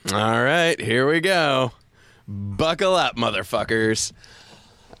All right, here we go. Buckle up, motherfuckers.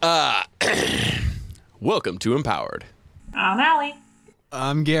 Welcome to Empowered. I'm Allie.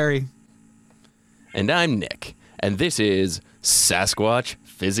 I'm Gary. And I'm Nick. And this is Sasquatch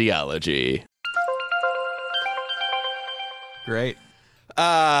Physiology. Great.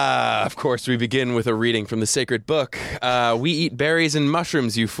 Of course, we begin with a reading from the sacred book. We eat berries and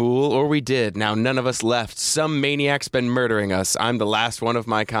mushrooms, you fool, or we did. Now none of us left. Some maniac's been murdering us. I'm the last one of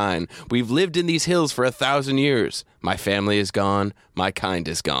my kind. We've lived in these hills for 1,000 years. My family is gone. My kind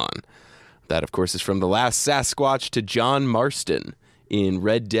is gone. That, of course, is from The Last Sasquatch to John Marston in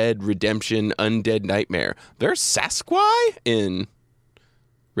Red Dead Redemption Undead Nightmare. There's Sasquatch in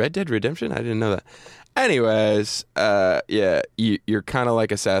Red Dead Redemption? I didn't know that. Anyways, yeah, you're kind of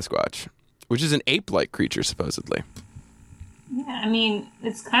like a Sasquatch, which is an ape-like creature, supposedly. Yeah, I mean,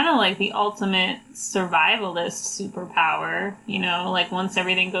 it's kind of like the ultimate survivalist superpower. You know, like once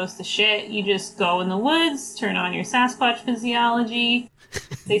everything goes to shit, you just go in the woods, turn on your Sasquatch physiology.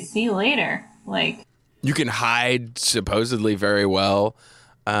 They see you later. Like, you can hide supposedly very well.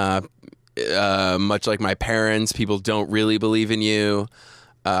 Much like my parents, people don't really believe in you.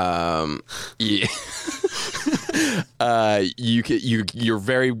 Yeah. You're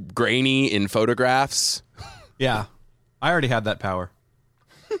very grainy in photographs. Yeah, I already have that power.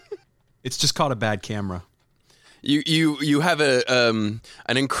 It's just called a bad camera. You have an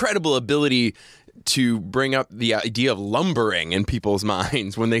incredible ability to bring up the idea of lumbering in people's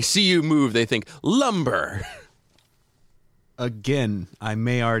minds. When they see you move, they think lumber. Again, I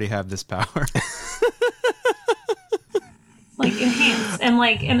may already have this power. like enhance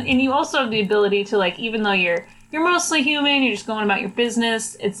and you also have the ability to, like, even though you're mostly human, you're just going about your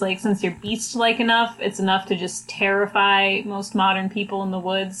business, it's like, since you're beast-like enough, it's enough to just terrify most modern people in the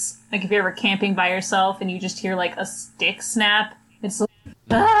woods. Like, if you're ever camping by yourself and you just hear like a stick snap, it's like,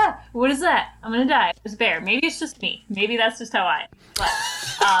 what is that? I'm gonna die. There's a bear. Maybe it's just me. Maybe that's just how I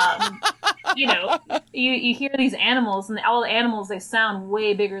am. But you know, you hear these animals, and all the animals, they sound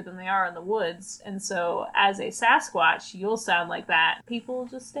way bigger than they are in the woods. And so, as a Sasquatch, you'll sound like that. People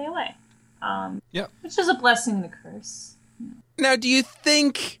just stay away. Which is a blessing and a curse. Now, do you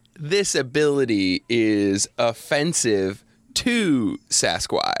think this ability is offensive to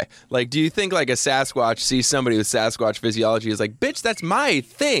Sasquatch? Like, do you think like a Sasquatch sees somebody with Sasquatch physiology is like, bitch, that's my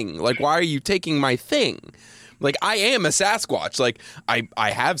thing. Like, why are you taking my thing? Like, I am a Sasquatch. Like,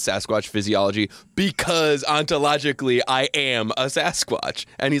 I have Sasquatch physiology because ontologically I am a Sasquatch.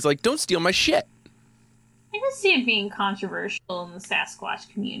 And he's like, don't steal my shit. I can see it being controversial in the Sasquatch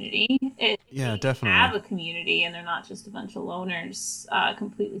community. Yeah, they definitely. have a community, and they're not just a bunch of loners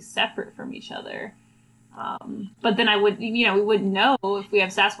completely separate from each other. But then we wouldn't know if we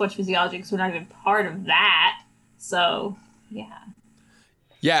have Sasquatch physiology because we're not even part of that. So, yeah.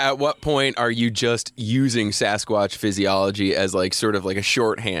 Yeah, at what point are you just using Sasquatch physiology as like sort of like a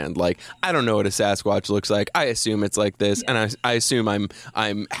shorthand? Like, I don't know what a Sasquatch looks like. I assume it's like this, yeah. And I assume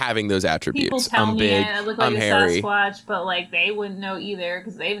I'm having those attributes. People tell I'm me big, I look like I'm a hairy. Sasquatch, but like they wouldn't know either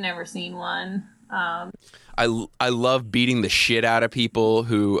because they've never seen one. I love beating the shit out of people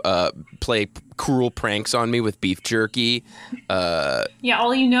who play cruel pranks on me with beef jerky. Yeah,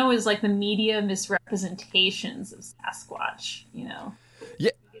 all you know is like the media misrepresentations of Sasquatch, you know.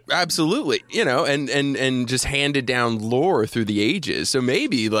 Yeah, absolutely. You know, and just handed down lore through the ages. So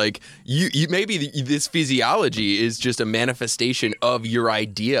maybe like you maybe this physiology is just a manifestation of your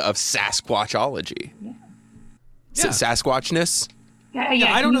idea of Sasquatchology. Yeah. Sasquatchness.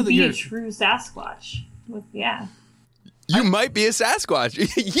 Yeah, I don't know that you're you're a true Sasquatch. Yeah. You might be a Sasquatch.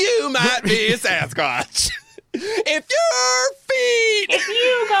 You might be a Sasquatch. If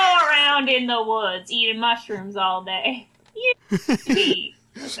you go around in the woods eating mushrooms all day, you be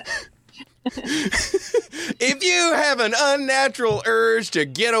a Sasquatch. If you have an unnatural urge to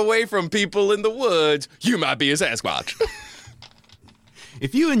get away from people in the woods, you might be a Sasquatch.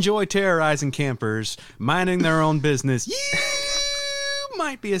 If you enjoy terrorizing campers, minding their own business, you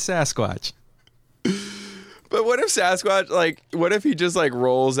might be a Sasquatch. But what if Sasquatch, like, what if he just, like,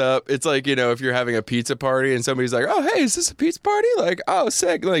 rolls up? It's like, you know, if you're having a pizza party and somebody's like, oh, hey, is this a pizza party? Like, oh,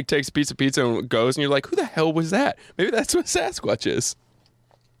 sick. Like, takes a piece of pizza and goes, and you're like, who the hell was that? Maybe that's what Sasquatch is.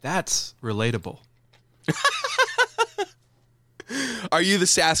 That's relatable. Are you the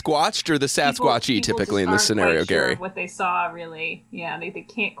Sasquatched or the Sasquatchy typically in this scenario, Gary? What they saw, really. Yeah, they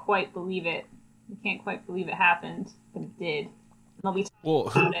can't quite believe it. They can't quite believe it happened, but it did. And they'll be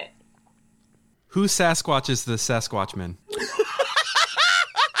talking about it. Who Sasquatch is the Sasquatchman?